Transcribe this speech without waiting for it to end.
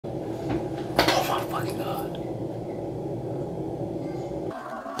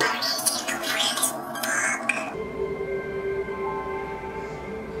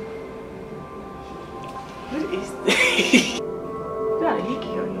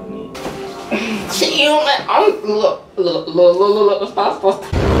chill, man. I'm look. Stop.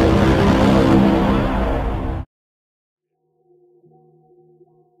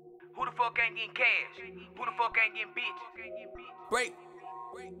 Who the fuck ain't getting cash? Who the fuck ain't getting bitches? Break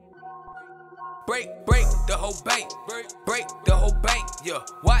the whole bank. Break the whole bank, yeah.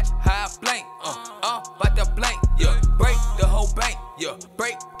 Watch how I blank, bout to blank, yeah. Break the whole bank, yeah.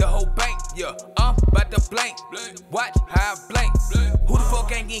 Break the whole bank, yeah. Bout to blank. Watch how I blank. Who the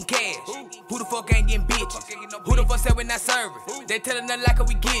fuck ain't getting cash? Who the fuck ain't getting bitches? Who the fuck said we not serving? They tellin' us like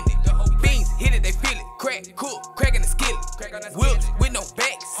we getting it. Beans hit it, they feel it. Crack, cook, crack in the skillet. Wheels with no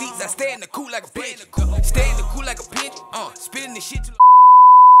back seats. I stay in the cool like a bitch. Stay in the cool like a bitch. Spitting this shit to.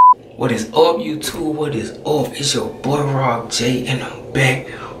 What is up, YouTube? What is up? It's your boy Rob J, and I'm back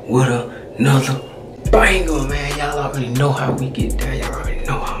with another banger, man. Y'all already know how we get down. Y'all already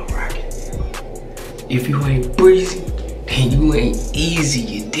know how I'm rocking. If you ain't breezy, then you ain't easy.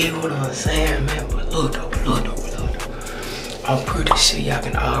 You dig what I'm saying, man? But look though. I'm pretty sure y'all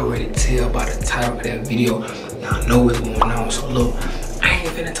can already tell by the title of that video. Y'all know what's going on. So look, I ain't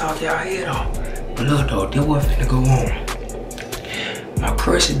finna talk y'all head off. But look though, this what finna go on. My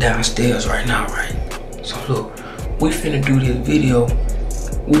purse is downstairs right now, right? So look, we finna do this video.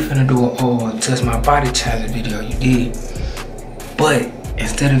 We finna do a test my body challenge video, you did. But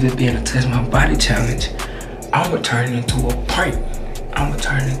instead of it being a test my body challenge, I'ma turn it into a prank. I'ma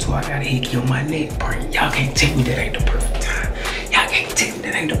turn it into I got a hickey on my neck prank. Y'all can't tell me that ain't the perfect time. Y'all can't tell me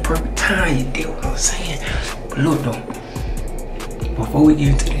that ain't the perfect time, you dig what I'm saying? But look though, before we get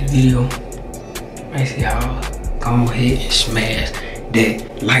into this video, make sure y'all go ahead and smash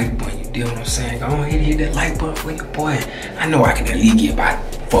that like button, you dig what I'm saying? Go ahead and hit that like button for your boy. I know I can at least get about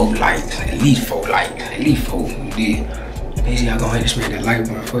 4 likes, at least 4 likes, you dig? Make sure y'all go ahead and smash that like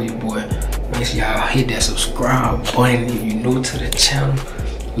button for your boy. Make sure y'all hit that subscribe button if you're new to the channel.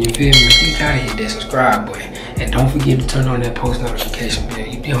 You feel me? You gotta hit that subscribe button. And don't forget to turn on that post notification bell,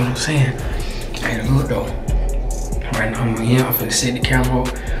 you dig what I'm saying? Hey, look though. Right now I'm here, I'm finna set the camera up,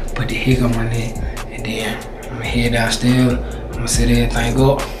 put the hick on my neck, and then I'm gonna head downstairs. I'm gonna set everything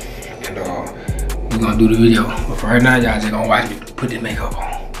up, and we're gonna do the video. But for right now, y'all just gonna watch me put the makeup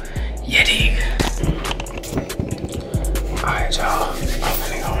on. Yeah, dig. Alright, y'all. I'm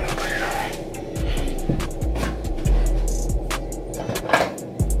finna go and put it on.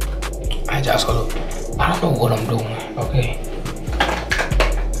 Alright, y'all. So look, I don't know what I'm doing, okay?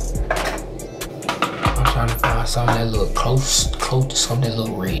 I'm trying to find something that look close to something that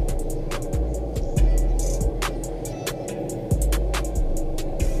look red.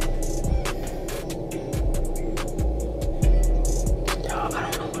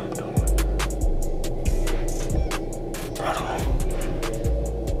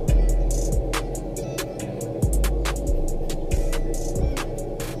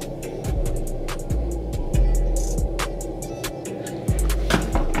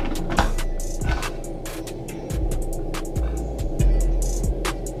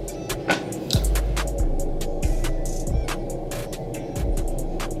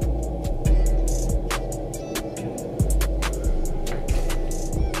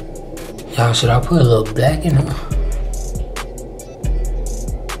 Y'all, should I put a little black in her?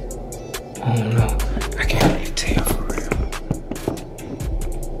 I don't know. I can't really tell for real.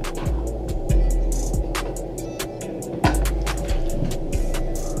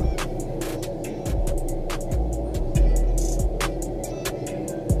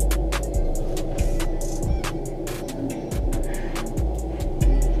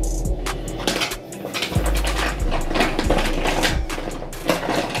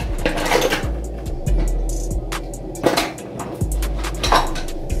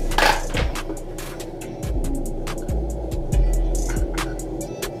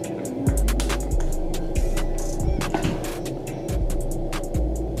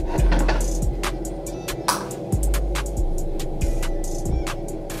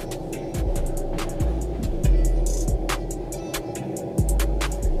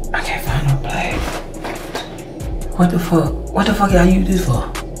 What the fuck y'all use this for?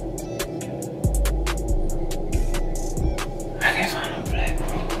 I can't find no black, bro.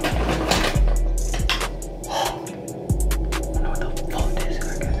 I know what the fuck this is.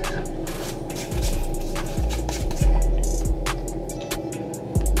 I got this.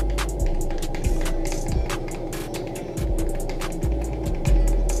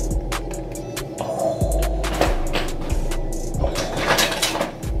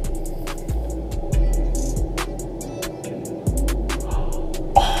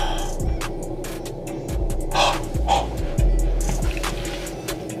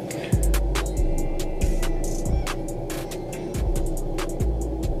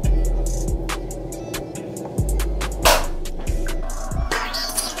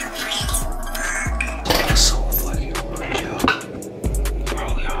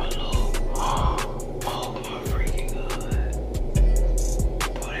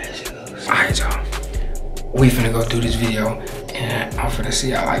 we finna go through this video and I'm finna see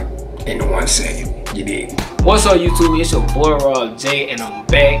y'all like in 1 second. You dig? What's up, YouTube? It's your boy Rob J, and I'm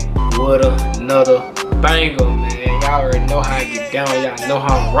back with another banger, man. Y'all already know how I get down. Y'all know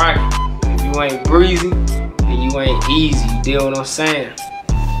how I'm rocking. If you ain't breezy, then you ain't easy. You deal what I'm saying?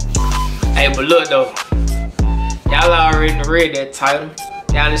 Hey, but look though, y'all already read that title.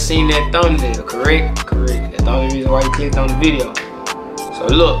 Y'all done seen that thumbnail, correct? Correct. That's the only reason why you clicked on the video. So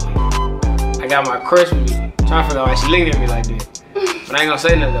look, I got my crush with me. Trying to figure out why she looking at me like that. But I ain't gonna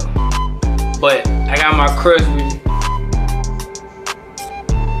say nothing though. But I got my crush with me.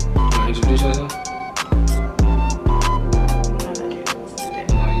 You wanna introduce yourself?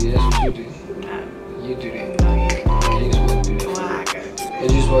 No, yeah, that's what you do. You do that. No, you just want to do that. Why I gotta do that? You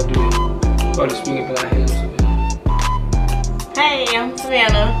just want to do that. Go to speak and be like, hey, I'm Savannah. Hey, I'm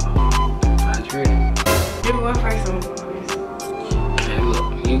Savannah. How'd you ready? You go first. I'm going first. Hey, look,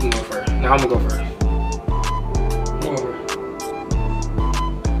 you can go first. Now I'm gonna go first.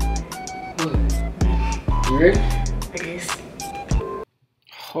 You ready? I guess.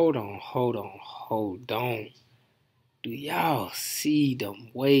 Hold on. Do y'all see them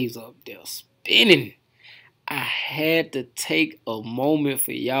waves up there spinning? I had to take a moment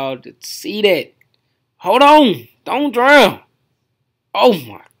for y'all to see that. Hold on. Don't drown. Oh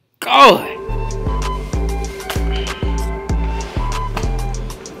my God. I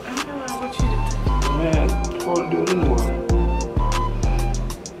don't know what I want you to do. Man, I want to do it anymore.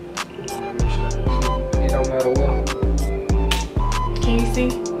 It don't matter what. Can you see?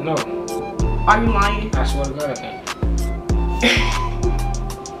 No. Are you lying? I swear to God I can't.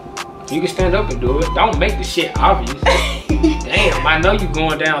 You can stand up and do it. Don't make the shit obvious. Damn, I know you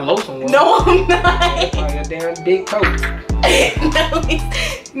going down low somewhere. No, I'm not. Probably a damn big coat.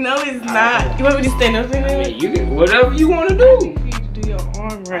 No, it's not. You want me to stand up in I there? mean, you can, whatever you want to do. You need to do your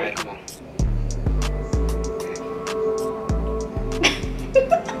arm right. Come on.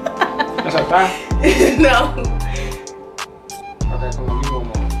 That's a thigh? No. Okay, come on, give me one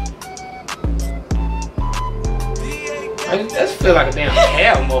more. That feel like a damn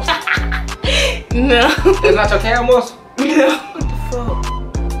calf muscle. No. That's not your calf muscle? No. What the fuck?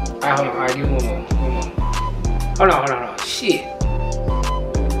 Alright, hold on. Alright, give me one more. Hold on. Shit.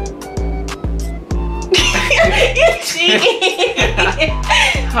 You cheating.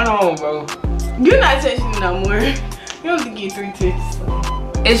 Hold on, bro. You're not touching it no more. You only get 3 touches.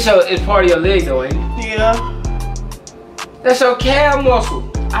 It's part of your leg though, ain't it? Yeah. That's your calf muscle.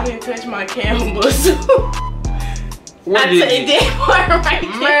 I didn't touch my calf muscle. What I did touched you? that part right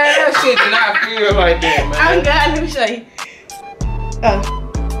there. Man, that shit did not feel like that, man. Oh God, let me show you. Oh.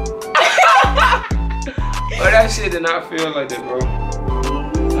 But that shit did not feel like that, bro.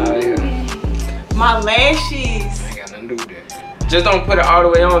 Yeah. My lashes. I ain't got nothing to do with that. Just don't put it all the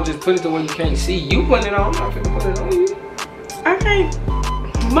way on. Just put it to where you can't see. You putting it on. I'm not finna put it on you. Okay.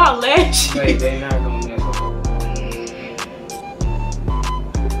 My lashes. They not gonna mess up.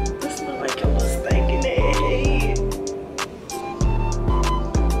 This look like a little stinking head.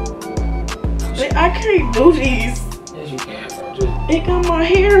 Like, I can't do this. Yes, you can, bro. Just. It got my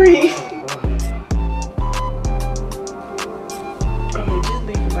hair in. Okay, just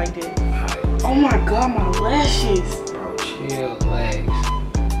leave it like that. Right. Oh my God, my lashes. Bro, chill, relax.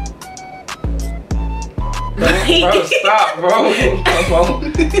 Bro, stop, bro.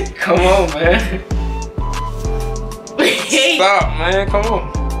 Come on, man. Stop, man. Come on.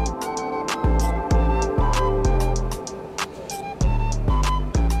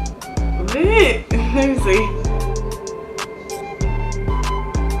 Let me see.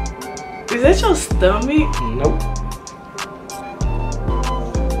 Is that your stomach? Nope.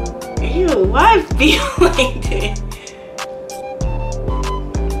 Ew, why I feel like that?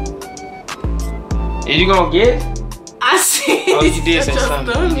 Is you gonna get it? I said. Oh, you did it's say your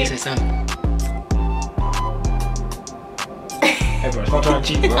something. You did stomach. say something. Hey, bro, stop trying to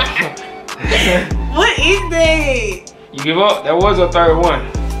cheat, bro. What is that? You give up? That was a third one.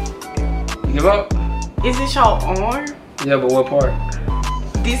 You give up? Is it your arm? Yeah, but what part?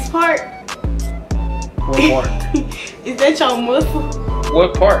 This part? What part? Is that your muscle?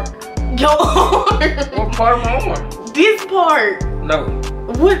 What part? Your arm. What part of my arm? This part. No.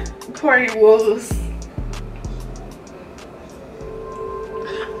 What part it was?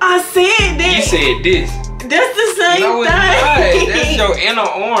 I said that. You said this. That's the same No, it's not. thing. That's your inner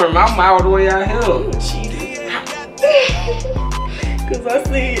arm. I'm all the way out here. Cheated. Cause I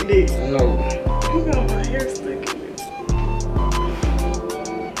said that. No. Look at my hair stuck in it.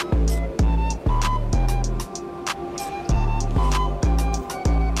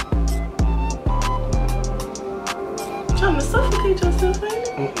 Trying to suffocate yourself, ain't it?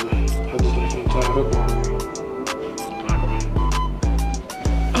 I just want to tie it up on me.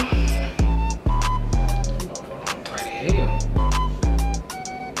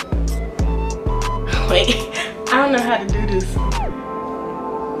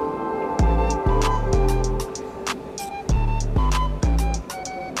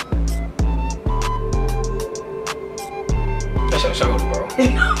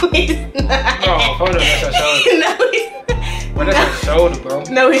 it's not. Bro, hold on, that's her shoulder. No, it's not. Bro, that's her shoulder, bro.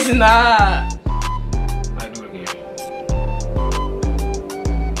 No, it's not. I do it again.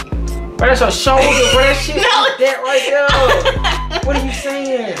 Bro, that's her shoulder, bro. That shit like that right there. What are you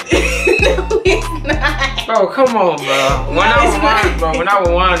saying? No, it's not. Bro, come on, bro. When I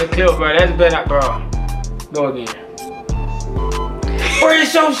rewind the clip, bro, that's better, bro. Go again. Bro,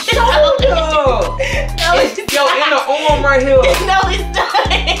 it's your shoulder. No, it's Yo, in the arm right here. No, it's not.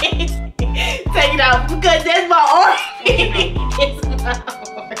 Take it out because that's my armpit. It's my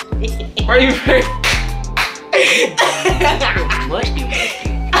armpit. Where you been?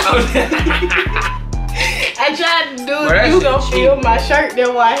 I tried to do Bro, it. that You shit gonna cheap. feel my shirt. That's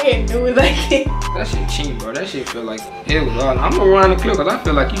why I had to do it like that. That shit cheap, bro. That shit feel like it was all. I'm gonna run the clip because I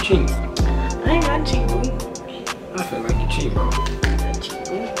feel like you cheating. I ain't got cheap, boo. I feel like you cheating, bro.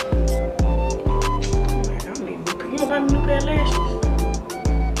 You gonna buy me new pair of lashes?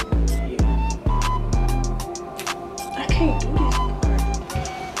 Yeah. I can't do this part.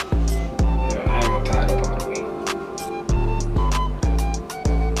 Yeah, I ain't gonna tie it up all the way.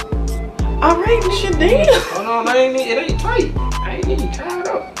 Alright, this shit damn. Oh no, it ain't tight. I ain't need to tie it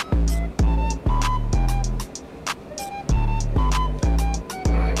up.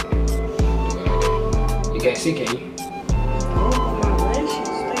 Alright. Do it like that. You can't see, can you? Oh, my lashes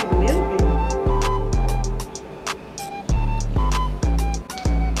stay melting.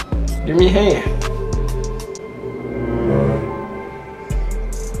 Give me a hand.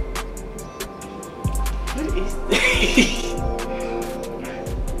 What is this?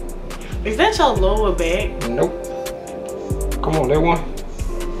 Is that your lower back? Nope. Come on, that one.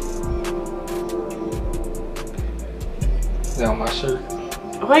 That on my shirt.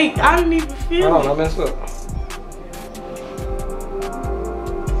 Wait, I didn't even feel Hold on, I it. messed up.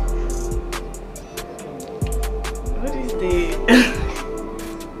 What is that?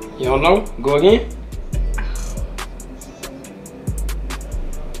 You don't know? Go again.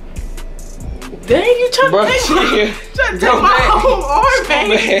 Dang, you trying Bro, to take yeah. Go my back. whole arm, Go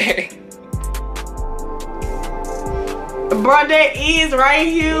baby. back. Bro, that is right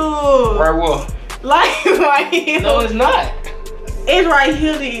here. Right what? Like right here. No, it's not. It's right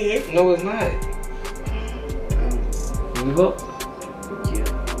here, then. No, it's not. Move up.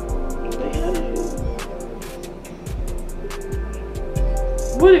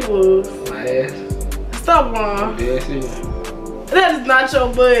 What it was? My ass. Stop lying. Dead serious. That is not your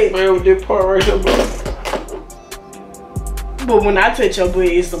butt. Man, with this part right here, bro. But when I touch your butt,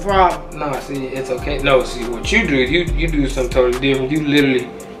 it's the problem. Nah, see, it's okay. No, see, what you do is you do something totally different. You literally.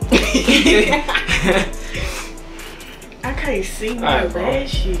 I can't see my Alright, bro. bad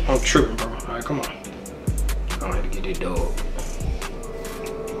shit. I'm tripping, bro. All right, come on. I'm gonna have to get this dog. All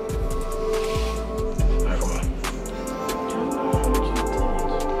right, come on.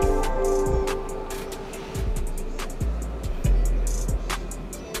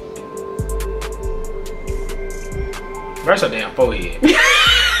 That's a damn forehead. Just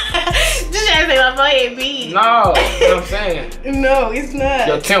trying to say my forehead big. No, what I'm saying. No, it's not.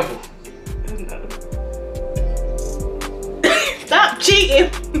 Your temple. No. Stop cheating.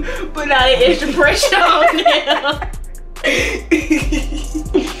 Put all that extra pressure on them.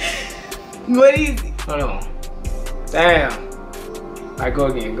 What is it? Hold on. Damn. All right, go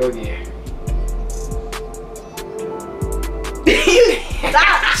again. Go again.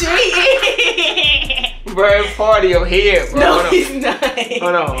 Stop cheating. Bro, it's part of your head, bro. No, Hold on. it's not.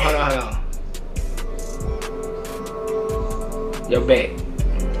 Hold on. Your back.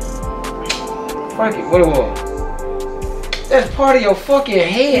 Fuck it, what it was? That's part of your fucking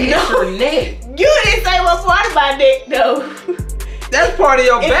head. No. It's your neck. You didn't say what part of my neck, though. That's part of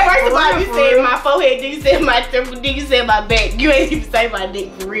your And back. first of all, for you real, said for real. my forehead, then you said my temple, then you said my back. You ain't even say my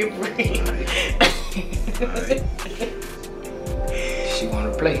neck for real, for real. Alright. She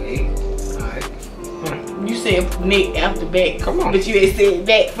wanna play, eh? Alright. You said neck after back. Come on. But you ain't said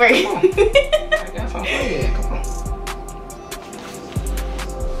back first. Come on. I got something for you. Come on.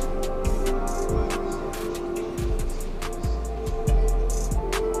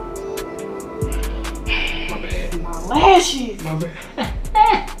 My bad. My lashes. My bad.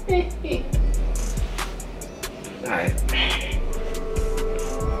 Alright.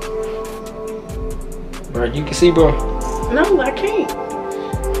 Bro, you can see, bro. No, I can't.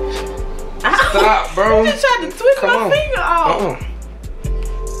 Ow. Stop, bro. You just tried to twist Come my on. finger off.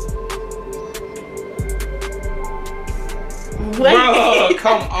 Wait. Bro,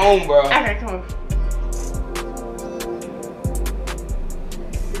 come on, bro. Okay, come on.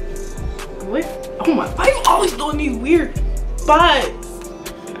 What? Oh my! Why you always doing these weird spots?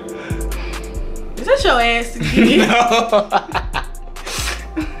 Is that your ass again? No.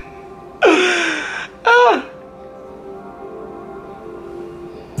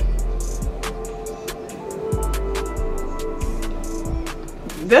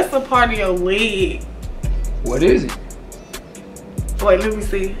 That's a part of your leg. What is it? Wait, let me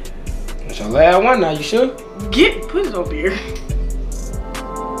see. It's your last one now, you sure? Put it on there.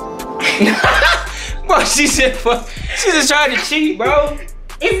 Bro, she said, fuck. She just trying to cheat, bro.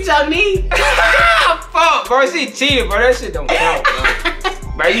 It's your knee. Fuck, bro. She cheated, bro. That shit don't count, bro.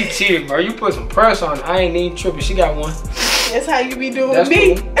 Bro, you cheated, bro. You put some pressure on it. I ain't even tripping. She got one. That's how you be doing That's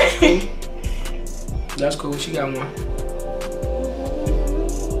me. cool. That's cool. That's cool. She got one.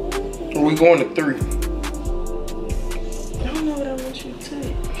 Are we going to 3? I don't know what I want you to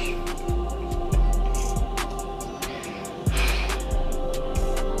touch.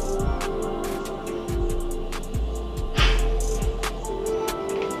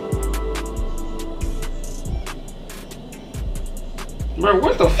 Bro,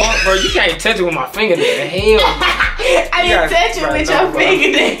 what the fuck, bro? You can't touch it with my fingernail. Hell. I didn't touch it with your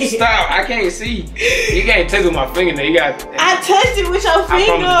fingernail. Stop. I can't see. You can't touch it with my fingernail. You got. I touched it with your finger. I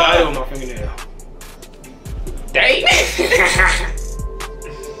promise to die with my fingernail. Dang.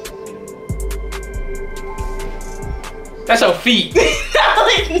 That's your feet. No,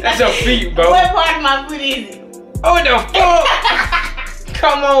 it's not. That's your feet, bro. What part of my foot is it? Oh, the fuck?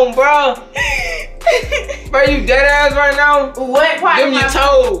 Come on, bro. Bro, you dead ass right now? What part Give of me my your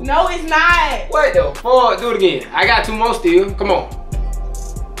toe. No, it's not. What the fuck? Do it again. I got 2 more still. Come on.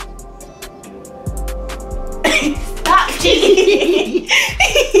 Stop cheating.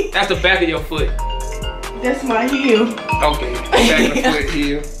 That's the back of your foot. That's my heel. Okay. Back of the foot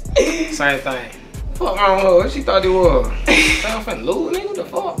here. Same thing. Fuck wrong with her? What she thought it was? I'm finna lose, nigga. What the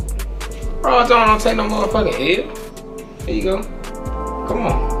fuck? Bro, I don't take no motherfucking L. Here you go. Come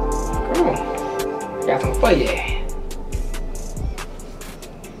on. Come on. Got some for you.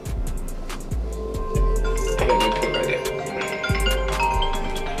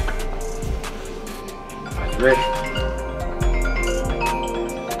 Are you ready?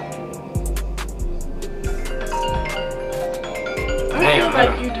 Damn, I feel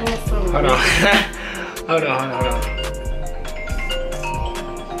like you doing something. hold on. Hold on.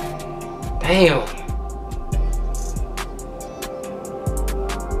 Damn.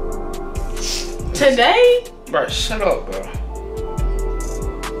 Today? Bro, shut up, bro.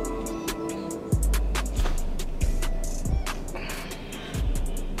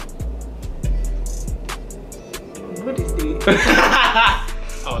 What is this?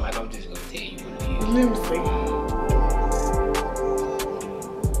 Oh, like I'm just gonna tell you what it is. Let me see.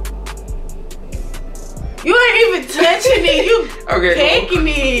 You ain't even touching it. You Okay, taking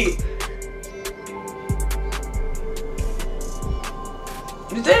it.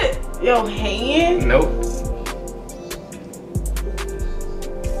 Is that your hand? Nope.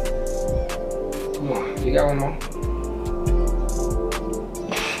 Come on, you got one more?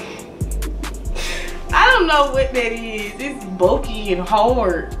 I don't know what that is. It's bulky and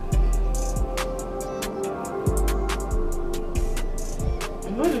hard.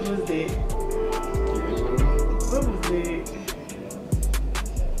 What was that? What was that?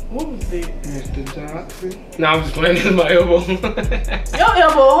 What was that? Mr. Johnson. No, I'm just playing with my elbow. Your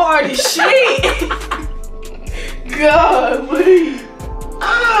elbow hard as shit. God, please.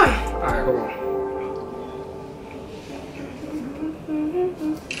 Alright, come on.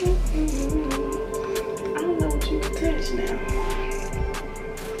 I don't know what you can touch now.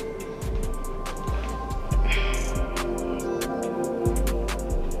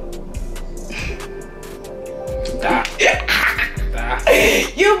 Stop.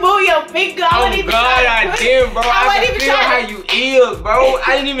 You move your finger. Oh God, I did, bro. I can feel how you is, bro.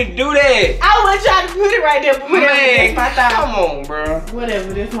 I didn't even do that. I was trying to put it right there, but whatever. Man, That's my thought. come on, bro.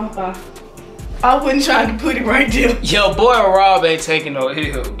 Whatever, that's my thought. I wasn't trying to put it right there. Yo, boy Rob ain't taking no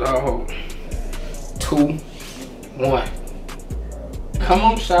L, dog. 2, 1. Come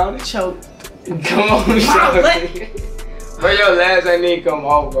on, shout it. Choke. Come on, shout it. Bro, your lash ain't need to come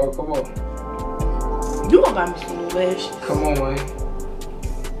off, bro. Come on. You gonna buy me some new lashes. Come on, man.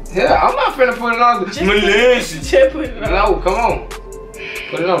 Yeah, I'm not finna put it on. Just My lashes. Just put it on. No, come on.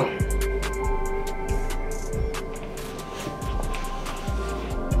 Put it on.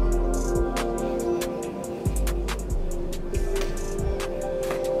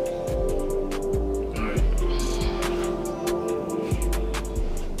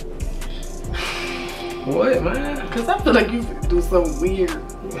 What, man? Cause I feel like you finna do something weird.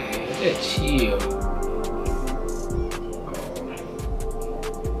 Man, just chill.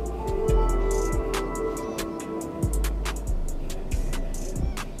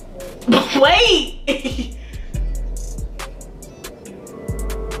 Wait!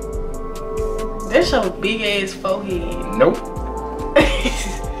 That's your big ass forehead. Nope.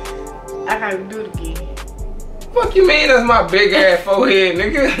 I gotta do it again. Fuck you mean that's my big ass forehead,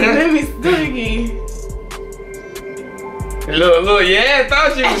 nigga? Let me do it again. Look, yeah, I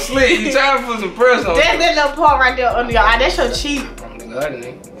thought you was slick. You trying to put some pressure on That's that little part right there under your eye. That's your cheek. I'm the god,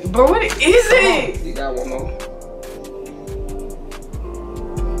 nigga. Bro, what is it? You got one more.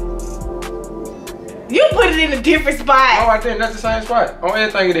 You put it in a different spot. Oh, right there, that's the same spot. On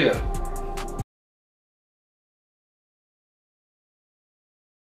everything it is.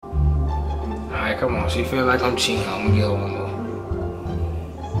 Alright, come on. She feel like I'm cheating. I'm gonna get her one more.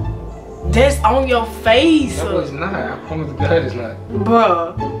 That's on your face. No, it's not. I promise to God it's not.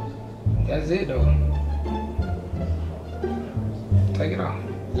 Bruh. That's it though. Take it off.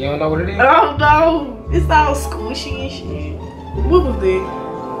 You don't know what it is? Oh no. It's all squishy and shit. What was that?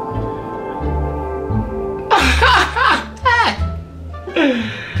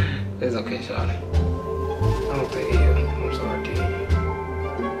 It's okay, Charlie. I don't think it is. I'm sorry, dude. I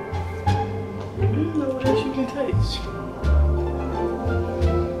don't know what else you can touch.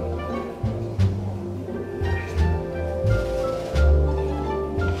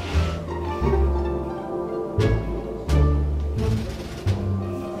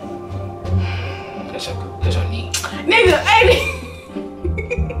 That's your knee. Nigga, ain't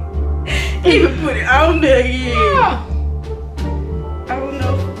even put it on there yet. I don't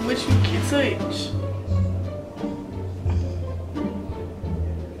know what you can touch.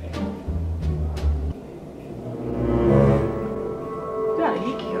 You got a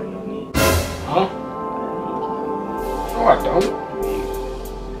hickey on your knee. Huh? No, I don't.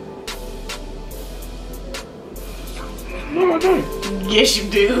 No, I don't. Yes, you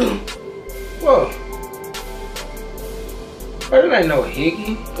do. Whoa. But it ain't no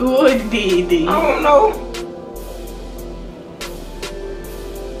hickey. What did I don't know.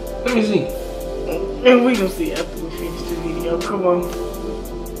 Let me see. And we gonna see after we finish the video. Come on.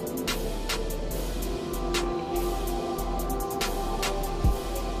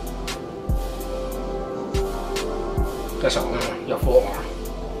 That's your arm, your forearm.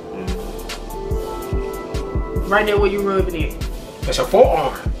 Right there where you rubbing it. That's your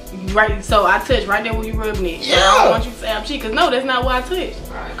forearm. Right, so I touch right there where you rubbing it. Yeah. I don't want you to say I'm cheating, cause no, that's not what I touched.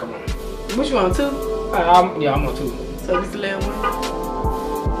 Alright, come on. What you want, 2? Yeah, I'm on 2. So this the last one?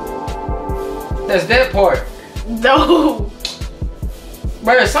 That's that part. No.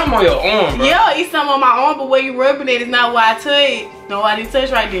 Bro, there's something on your arm, bro. Yeah, it's something on my arm, but where you rubbing it is not what I touched. No, I didn't touch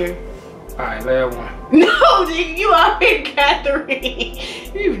right there. Alright, last one. No, nigga, you already got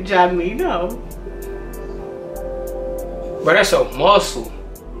 3. You judge me, no. But that's your muscle.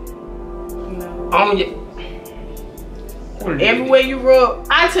 No. On your... Everywhere you rub,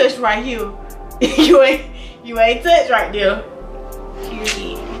 I touched right here. you ain't touched right there.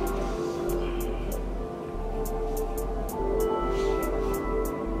 Period.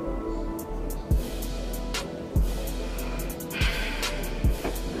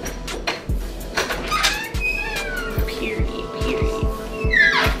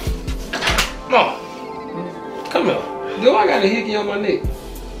 Mom, come here. Do I got a hickey on my neck?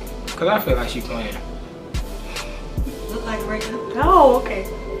 Cause I feel like she playing. Look like right now. Oh, okay.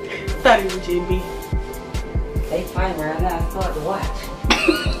 Thought it was JB. They fight around now. I started to watch.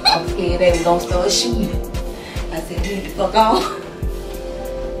 I'm scared they was gonna start shooting. I said, get the fuck off.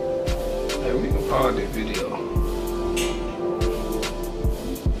 Hey, we can pause this video.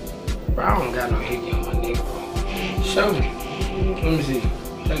 Bro, I don't got no hickey on my neck, bro. Show me. Let me see.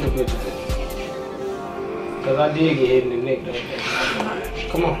 Take a picture of it. Cause I did get hit in the neck though.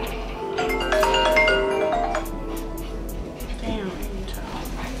 Come on. Damn.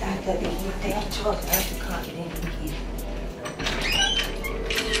 I got to eat damn truck. I have to cock it in here.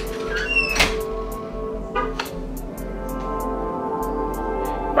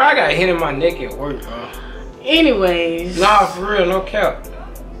 Bro, I got hit in my neck at work, bro. Anyways. Nah, for real, no cap.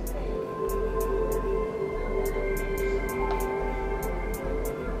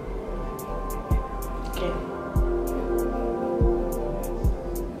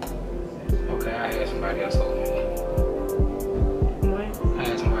 Okay, I had somebody else over me. What? I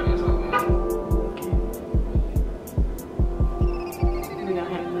had somebody else over me. We gonna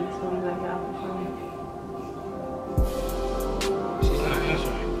handle this one as I get off the phone. She's not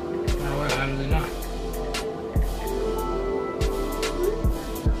answering. No way, honestly not.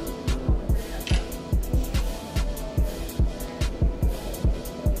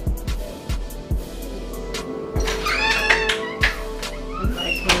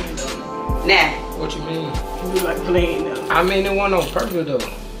 Now, What you mean? You like playing them. I mean, it wasn't on purpose though.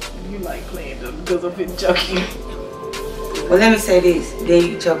 You like playing them because of it joking. well, let me say this. Then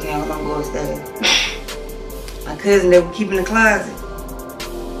you choking, I'm gonna go upstairs. My cousin that we keep in the closet,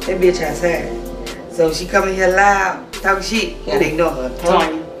 that bitch outside. So she coming here loud, talking shit. Gotta ignore her.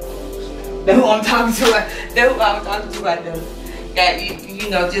 Tony. That's who I'm talking to. That's who I'm talking to right there. Got you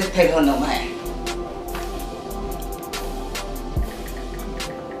know, just pay her no mind.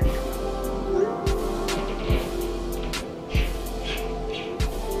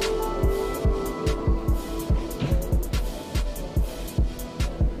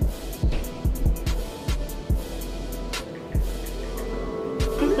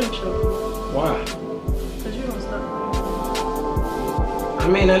 Why? Because you don't stop. I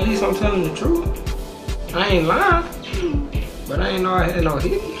mean, at least I'm telling the truth. I ain't lying. But I ain't know I had no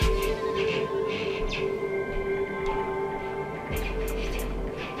Hickey.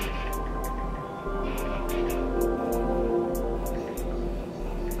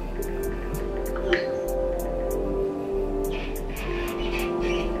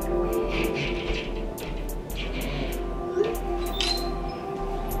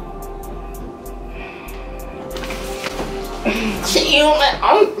 Chill, man.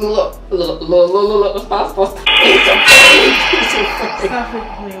 Look. Stop supposed to Stop it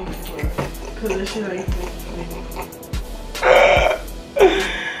playing with me. Because this shit ain't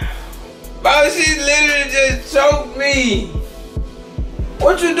Bro, she literally just choked me.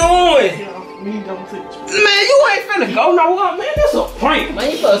 What you doing? me, don't touch me. Man, you ain't finna go nowhere, man. That's a prank,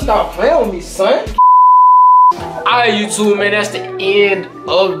 man. You better stop playing with me, son. Alright, YouTube, man, that's the end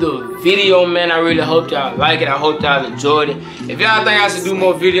of the video, man. I really hope y'all like it. I hope y'all enjoyed it. If y'all think I should do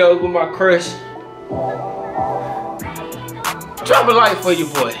more videos with my crush, drop a like for your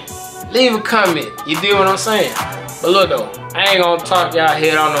boy. Leave a comment. You dig what I'm saying? But look, though, I ain't gonna talk y'all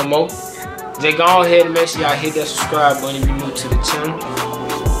head on no more. Just go ahead and make sure y'all hit that subscribe button if you're new to the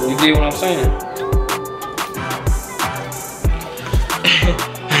channel. You dig what I'm saying?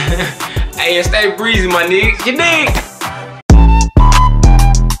 Hey, and stay breezy, my niggas. You dig?